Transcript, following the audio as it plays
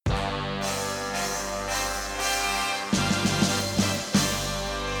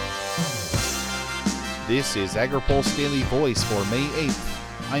This is AgriPulse Daily Voice for May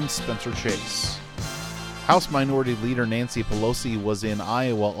 8th. I'm Spencer Chase. House Minority Leader Nancy Pelosi was in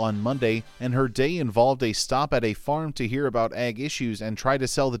Iowa on Monday, and her day involved a stop at a farm to hear about ag issues and try to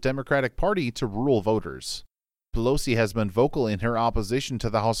sell the Democratic Party to rural voters. Pelosi has been vocal in her opposition to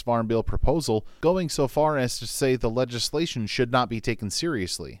the House Farm Bill proposal, going so far as to say the legislation should not be taken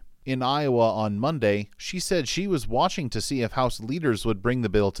seriously. In Iowa on Monday, she said she was watching to see if House leaders would bring the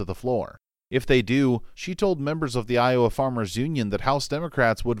bill to the floor. If they do, she told members of the Iowa Farmers Union that House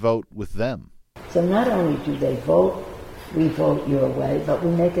Democrats would vote with them. So not only do they vote, we vote your way, but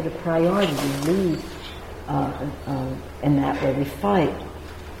we make it a priority. We lead in that way. We fight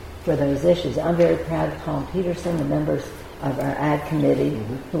for those issues. I'm very proud of Tom Peterson, the members of our Ag Committee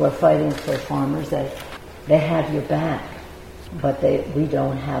who are fighting for farmers. They have your back, but we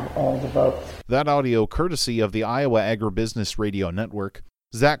don't have all the votes. That audio courtesy of the Iowa Agribusiness Radio Network.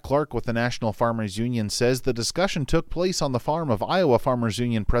 Zach Clark with the National Farmers Union says the discussion took place on the farm of Iowa Farmers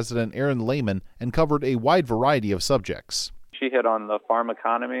Union President Aaron Lehman and covered a wide variety of subjects. She hit on the farm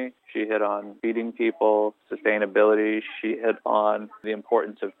economy, she hit on feeding people, sustainability, she hit on the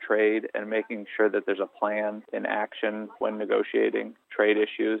importance of trade and making sure that there's a plan in action when negotiating trade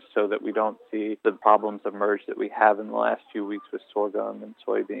issues so that we don't see the problems emerge that we have in the last few weeks with sorghum and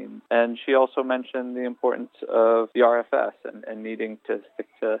soybeans. And she also mentioned the importance of the RFS and needing to stick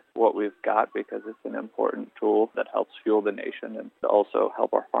to what we've got because it's an important tool that helps fuel the nation and also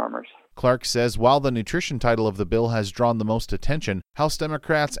help our farmers. Clark says while the nutrition title of the bill has drawn the most attention, House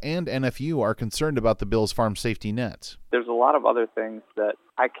Democrats and NFU are concerned about the bill's farm safety net. There's a lot of other things that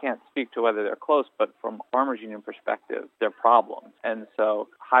I can't speak to whether they're close, but from a farmers union perspective, they're problems. And so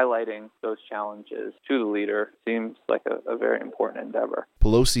highlighting those challenges to the leader seems like a very important endeavor.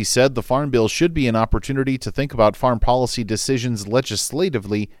 Pelosi said the farm bill should be an opportunity to think about farm policy decisions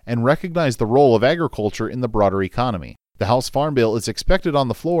legislatively and recognize the role of agriculture in the broader economy. The House Farm Bill is expected on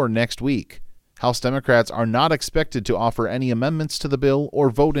the floor next week. House Democrats are not expected to offer any amendments to the bill or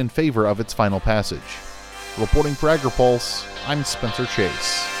vote in favor of its final passage. Reporting for AgriPulse, I'm Spencer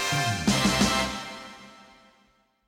Chase.